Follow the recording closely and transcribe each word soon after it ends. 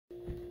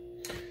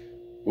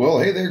Well,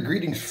 hey there,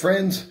 greetings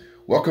friends.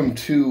 Welcome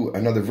to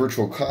another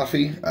virtual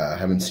coffee. I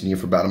haven't seen you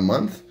for about a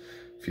month.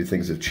 A few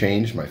things have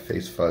changed. My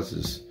face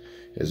fuzz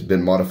has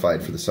been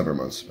modified for the summer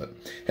months. But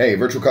hey,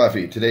 virtual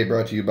coffee today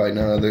brought to you by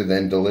none other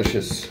than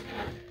delicious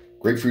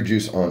grapefruit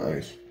juice on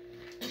ice.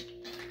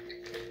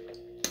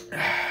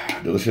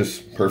 Delicious,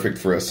 perfect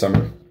for a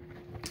summer,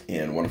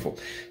 and wonderful.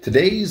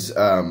 Today's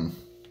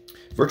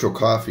virtual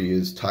coffee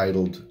is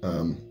titled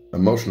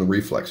Emotional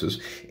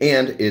Reflexes,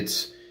 and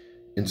it's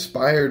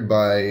inspired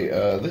by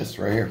this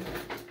right here.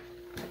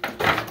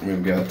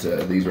 We've got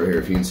these right here.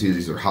 If you can see,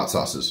 these are hot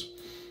sauces.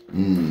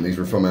 These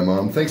were from my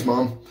mom. Thanks,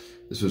 Mom.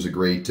 This was a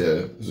great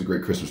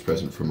Christmas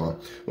present from Mom.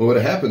 Well, what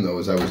had happened though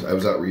is I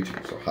was out reaching.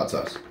 So hot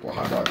sauce, well,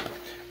 hot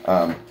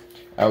dog.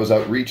 I was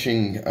out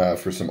reaching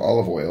for some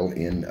olive oil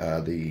in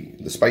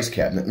the spice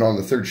cabinet, and on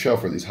the third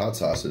shelf were these hot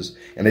sauces,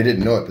 and I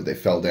didn't know it, but they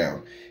fell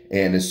down.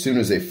 And as soon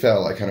as they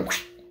fell, I kind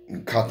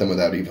of caught them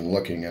without even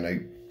looking, and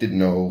I didn't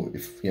know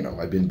if,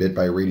 I'd been bit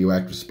by a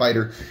radioactive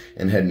spider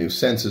and had new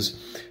senses,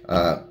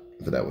 but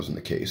that wasn't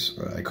the case.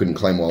 I couldn't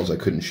climb walls, I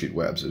couldn't shoot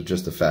webs. It was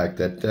just the fact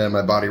that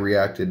my body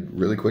reacted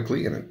really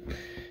quickly, and it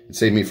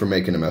saved me from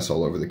making a mess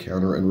all over the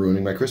counter and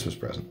ruining my Christmas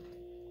present.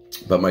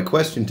 But my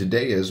question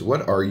today is,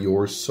 what are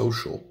your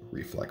social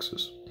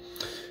reflexes?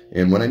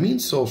 And when I mean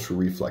social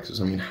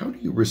reflexes, I mean, how do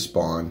you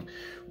respond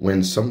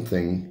when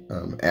something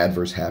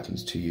adverse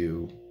happens to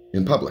you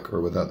in public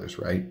or with others,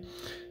 right?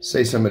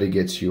 Say somebody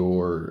gets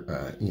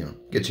your,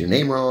 gets your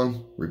name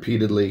wrong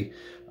repeatedly.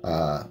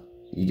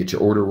 You get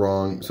your order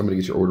wrong. Somebody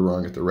gets your order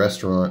wrong at the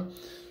restaurant.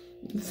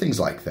 Things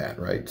like that,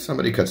 right?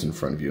 Somebody cuts in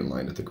front of you in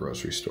line at the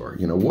grocery store.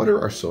 What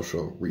are our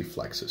social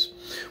reflexes?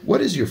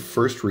 What is your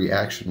first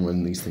reaction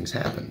when these things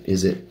happen?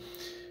 Is it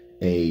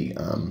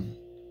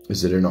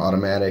an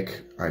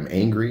automatic, I'm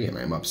angry and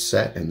I'm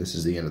upset and this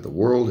is the end of the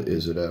world?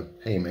 Is it a,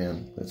 hey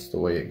man, that's the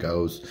way it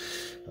goes?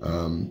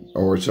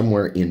 Or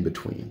somewhere in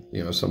between,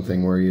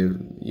 something where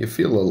you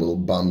feel a little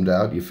bummed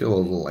out, you feel a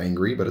little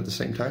angry, but at the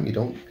same time, you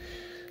don't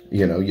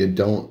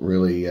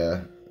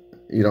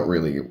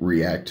really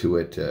react to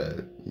it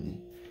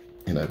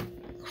in a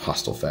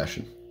hostile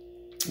fashion.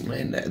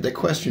 And the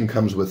question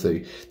comes with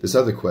this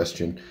other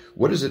question: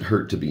 what does it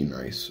hurt to be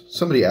nice?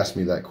 Somebody asked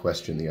me that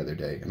question the other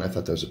day, and I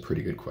thought that was a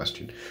pretty good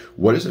question.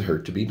 What does it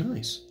hurt to be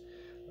nice?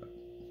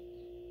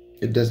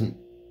 It doesn't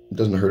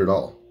hurt at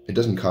all. It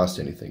doesn't cost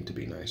anything to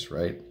be nice,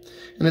 right?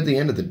 And at the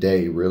end of the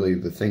day, really,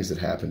 the things that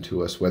happen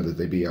to us, whether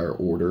they be our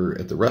order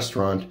at the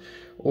restaurant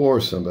or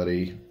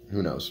somebody,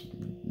 who knows,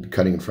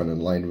 cutting in front of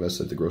the line of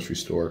us at the grocery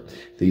store,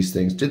 these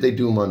things, did they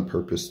do them on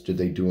purpose? Did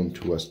they do them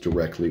to us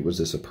directly? Was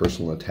this a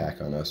personal attack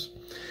on us?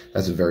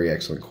 That's a very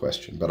excellent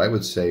question. But I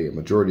would say a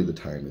majority of the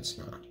time it's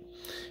not.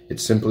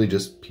 It's simply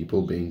just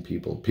people being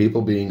people.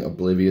 People being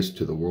oblivious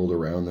to the world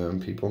around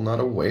them. People not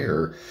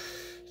aware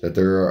that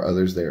there are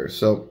others there.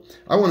 So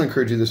I want to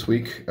encourage you this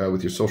week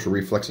with your social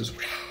reflexes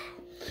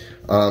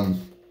to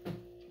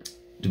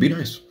be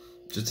nice.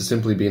 Just to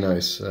simply be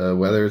nice.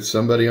 Whether it's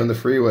somebody on the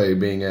freeway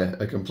being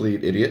a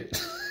complete idiot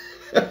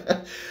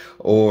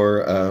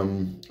or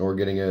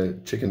getting a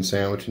chicken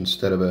sandwich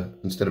instead of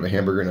a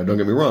hamburger. Now don't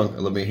get me wrong, I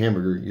love me a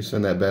hamburger. You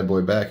send that bad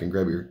boy back and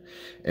grab your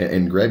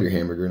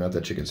hamburger, not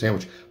that chicken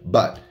sandwich.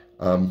 But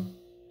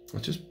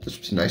let's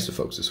just be nice to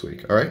folks this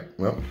week. All right?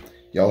 Well,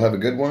 y'all have a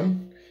good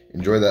one.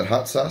 Enjoy that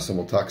hot sauce, and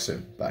we'll talk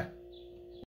soon. Bye.